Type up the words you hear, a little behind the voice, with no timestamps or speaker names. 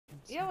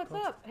Yo, what's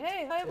up?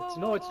 Hey, hi, whoa,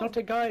 No, it's not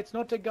a guy. It's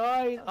not a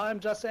guy. I'm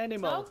just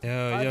animal.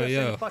 No? I'm just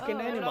Yo. a fucking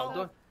animal.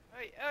 Hello.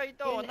 Hey, how you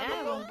doing? You're an I'm a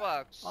animal?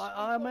 boombox.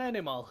 I'm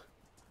animal.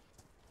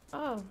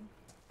 Oh,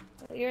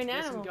 you're an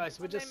Listen, animal. guys,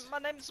 we just. My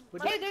name's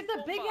Hey, there's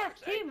a big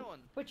ass How you team. doing?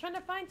 We're trying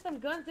to find some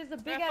guns. There's a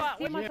big Yeah, ass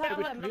team on yeah, top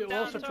we- of we them.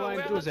 also try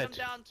and do that.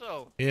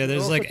 Yeah,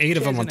 there's also like 8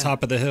 of them on chasing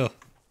top of the hill.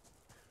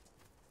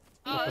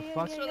 Oh, What the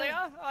fuck? so they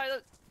are?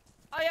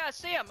 Oh yeah, I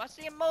see him. I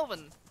see him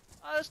moving.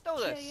 Let's do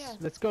this. Yeah.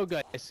 Let's go,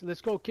 guys.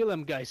 Let's go kill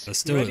him, guys.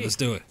 Let's You do it. ready? Let's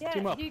do it. Yeah,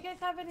 Team up. do you guys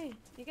have any?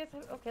 You guys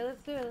have... Okay,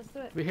 let's do it. Let's do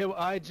it. We have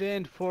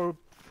IGN for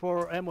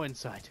ammo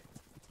inside.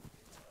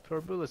 For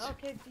bullets.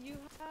 Okay, do you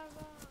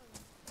have...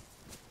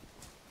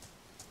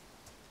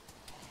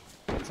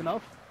 That's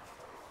enough.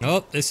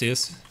 Oh, this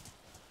is.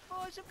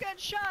 Boys, I'm getting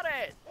shot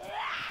at.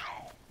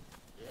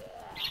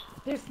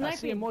 They're I sniping.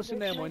 see a motion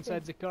They're ammo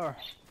inside the car.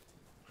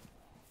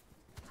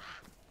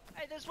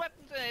 Hey, there's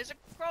weapons in there. There's a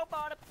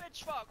crowbar and a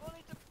pitchfork. Who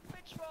needs a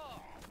pitchfork?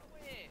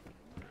 Over here.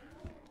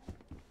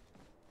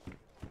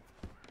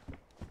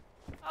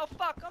 Oh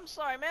fuck, I'm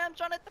sorry, man. I'm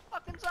trying to hit the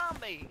fucking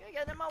zombie. You're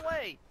getting in my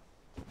way.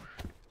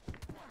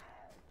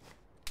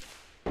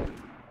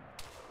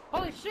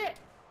 Holy shit!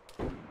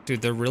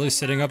 Dude, they're really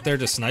sitting up there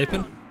just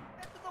sniping?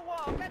 Get to the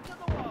wall. Get to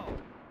the wall.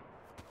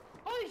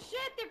 Holy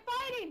shit, they're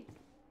fighting!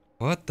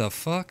 What the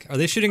fuck? Are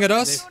they shooting at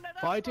us? Shooting at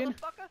us, Fighting?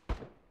 motherfucker.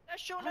 They're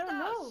shooting I at don't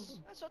know. us.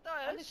 That's what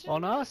Are that they is. shooting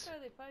On at us? or are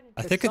they fighting?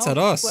 I think it's at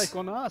sounds us. Like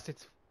on us.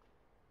 It's.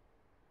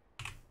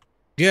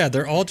 Yeah,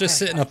 they're all just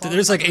sitting up there.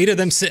 There's like 8 of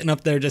them sitting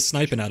up there just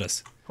sniping at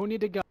us. Who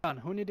need a gun?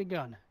 Who need a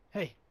gun?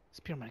 Hey,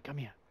 Spearman, come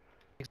here.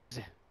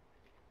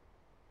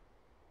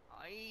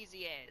 Oh,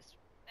 easy ass.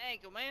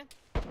 Thank you, man.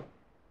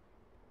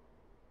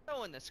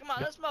 Doing this. Come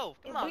on, let's move.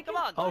 Come on, come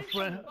on. Oh,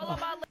 friend. Follow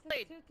my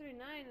lead.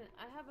 239.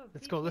 I have a.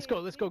 Let's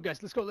go,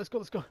 guys. Let's go.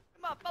 Come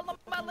on, follow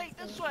my lead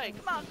this way.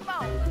 Come on, come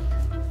on.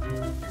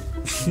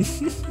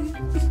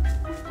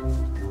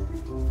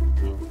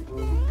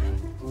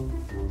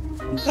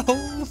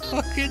 No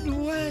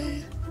fucking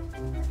way.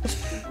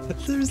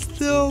 There's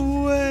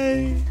no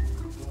way.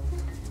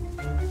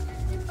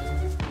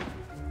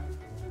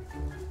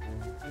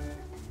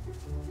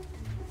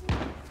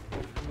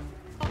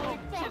 Oh,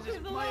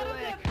 Jesus, my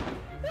leg.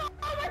 Oh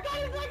my god,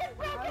 his leg is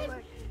broken!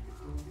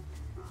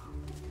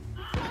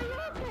 Are you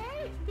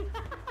okay?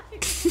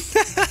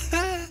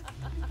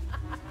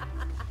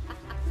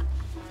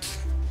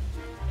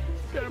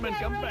 Spearman,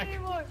 come back.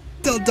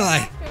 Don't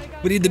die.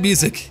 We need the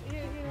music.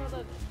 Here, hold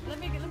on. Let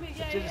me,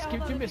 yeah, Just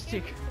hold on, give me a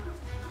stick.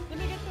 Let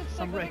me get this stick,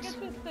 Some let me Rex.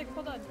 get this stick,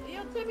 hold on.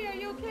 Yo, Timmy, are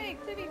you okay?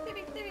 Timmy.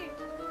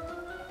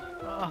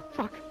 Ah,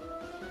 fuck.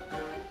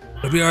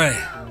 We'll be alright.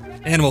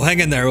 Animal, hang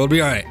in there. We'll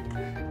be alright.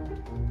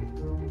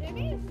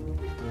 Timmy?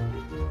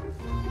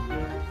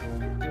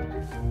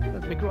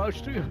 Let me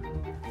crouch to you.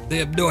 They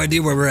have no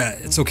idea where we're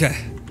at. It's okay.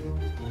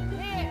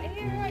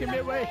 Here, Give me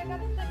away. I got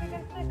a stick.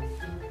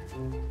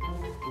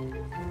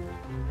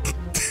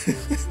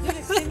 Dude,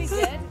 is Timmy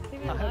dead? Is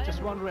Timmy I have alive?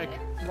 just one wreck.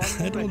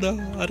 I don't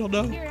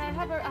know. Here, I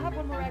have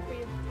one more rack for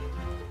you.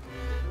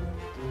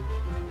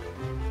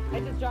 I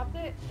just dropped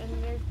it,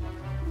 and there's...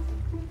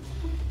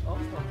 Oh,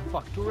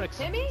 fuck, 2 wrecks.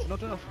 Timmy? It's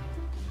not enough.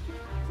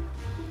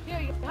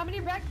 Here, how many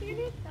racks do you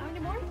need? How many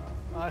more?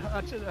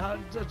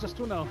 Just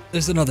 2 now.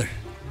 There's another.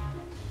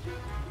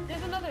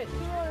 There's another. 2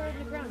 are on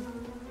the ground.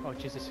 Oh,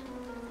 Jesus.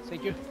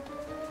 Thank you.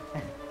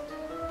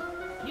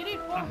 You need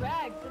 4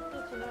 rags, just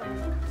let you know.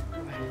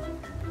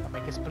 I'll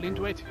make a splint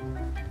weight.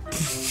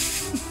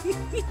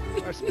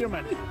 Or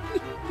Spearman.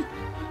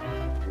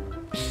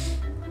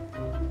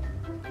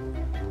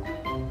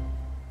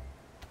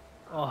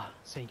 Oh,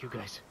 thank you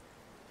guys.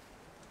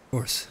 Of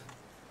course.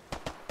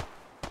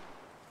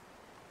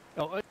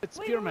 Oh, it's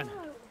Wait, Spearman.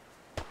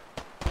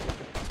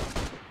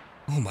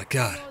 Oh my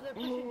god.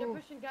 No, they're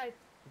pushing, guys.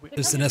 They're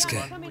There's coming an down, SK.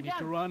 they're coming We need down.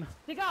 to run.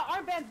 They got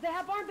armbands. They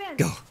have armbands.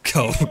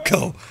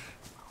 Go.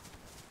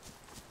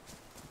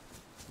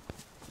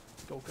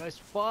 Go, guys,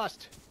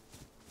 fast.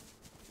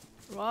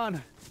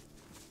 Run.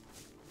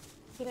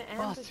 Gonna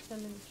Fast. ambush them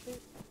in the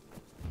street.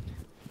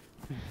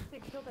 They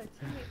killed our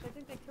teammates. I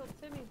think they killed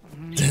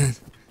Timmy. Dun,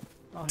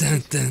 Oh,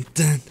 dun, shit. dun,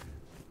 dun.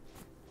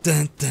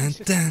 Dun, dun,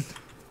 dun.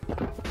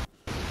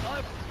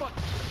 Oh, fuck.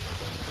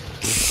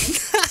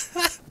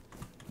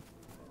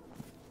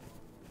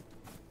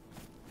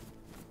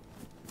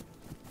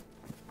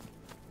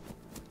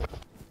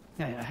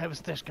 Yeah, I have a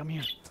stash. Come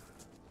here.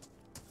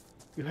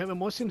 You have a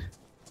motion?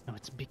 No,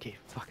 it's BK.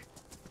 Fuck.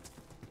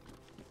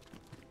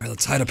 Alright,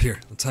 let's hide up here.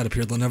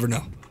 They'll never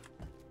know.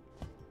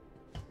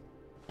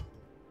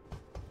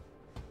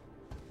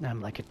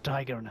 I'm like a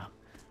tiger now.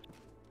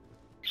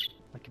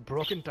 Like a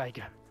broken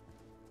tiger.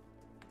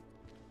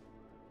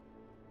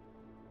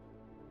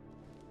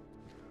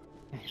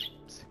 Hey,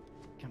 psst,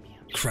 come here.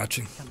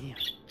 Crouching. Come here.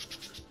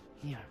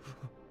 Here.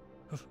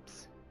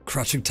 Psst.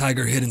 Crouching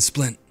tiger, hidden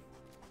splint.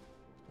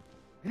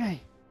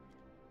 Hey.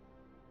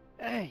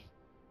 Hey.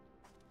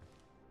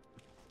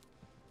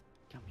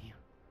 Come here.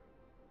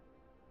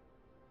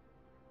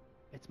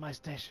 It's my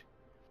stash.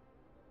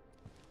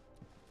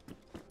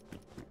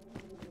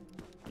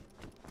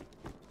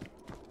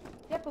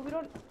 but we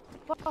don't.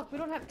 Fuck, we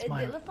don't have.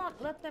 mine. Let's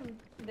not let them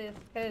this,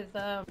 cause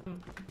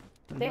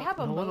they have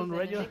a no one on Mosin,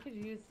 radio? and they could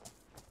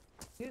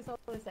use all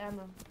this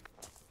ammo.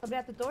 Somebody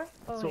at the door?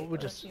 Oh, So wait, we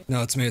oh, just- that's you.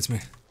 No, it's me. It's me.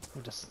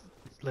 We just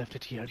left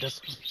it here.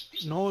 Just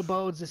know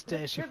about the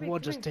stash. If Kirby, you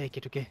want, come just here. take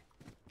it, okay?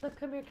 Look,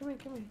 come here, come here,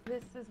 come here.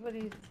 This is what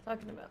he's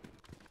talking about.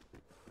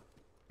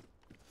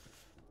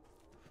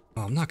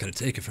 Oh, I'm not gonna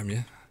take it from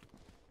you.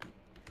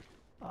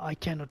 I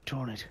cannot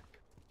turn it.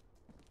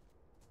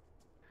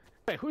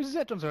 Wait, who is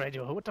that on the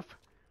radio? What the f-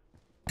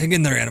 Hang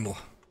in there, animal.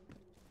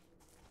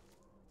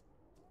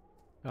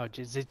 Oh,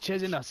 jeez, they're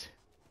chasing us.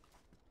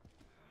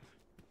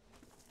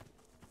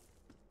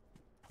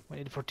 We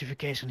need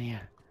fortification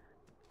here.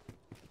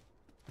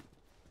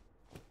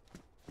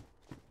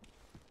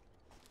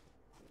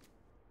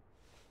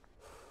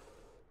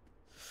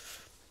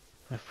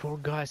 There are 4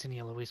 guys in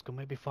Yellow Whisker,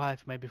 maybe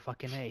 5, maybe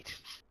fucking 8.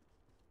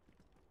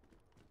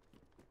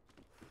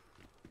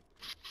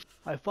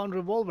 I found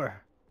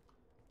revolver.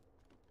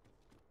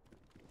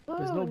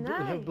 There's Oh, no nice.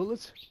 you have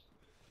bullets?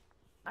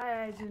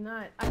 I do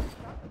not. I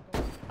shot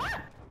the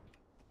bullet.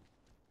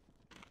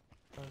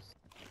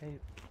 Hey,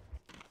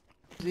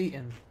 who's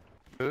eating?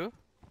 Who?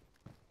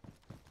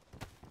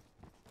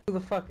 Who the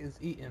fuck is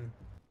eating?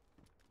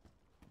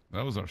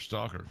 That was our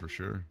stalker for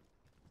sure.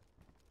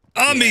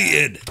 I'm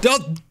eating.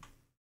 Don't